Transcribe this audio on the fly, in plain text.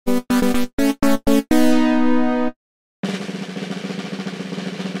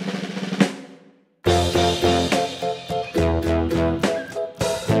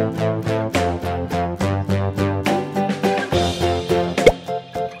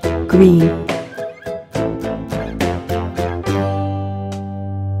Green.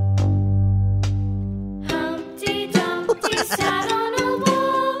 Humpty Dumpty sat on a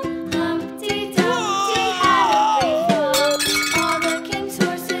wall. Humpty Dumpty had a great fall. All the king's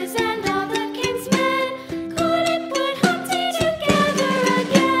horses and all the king's men couldn't put Humpty together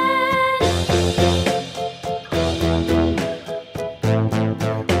again.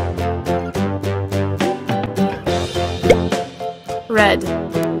 Red.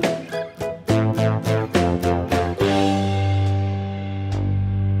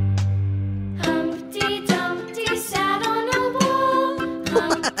 Humpty Dumpty sat on a wall.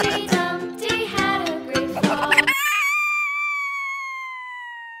 Humpty Dumpty had a great fall.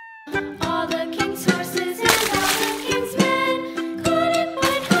 All the king's horses and all the king's men couldn't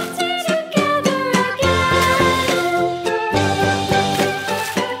put Humpty together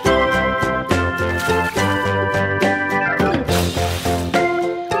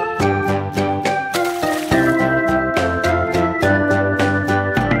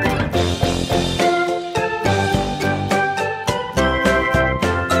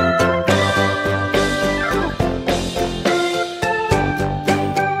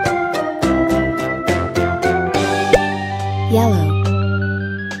Yellow.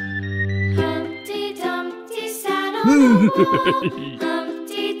 Humpty Dumpty sat on a wall.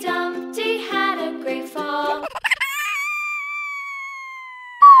 Humpty Dumpty had a great fall.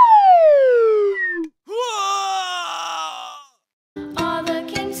 All the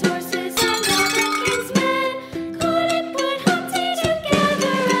king's horses and all the king's men couldn't put Humpty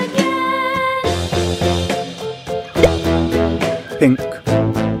together again. Pink.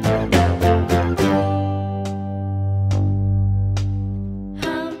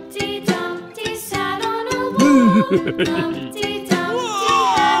 Humpty Dumpty sat on a wall. Humpty Dumpty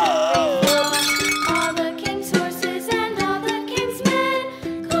had a great fall. All the king's horses and all the king's men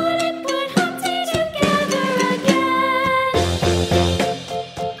couldn't put Humpty together again.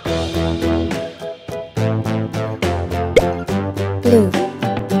 Blue.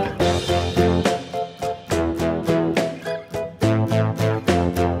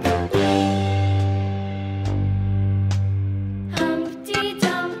 Humpty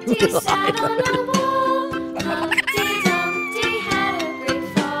Dumpty sat on a wall. Humpty Dumpty had a great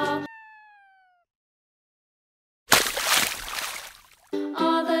fall.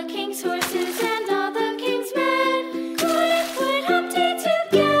 All the king's horses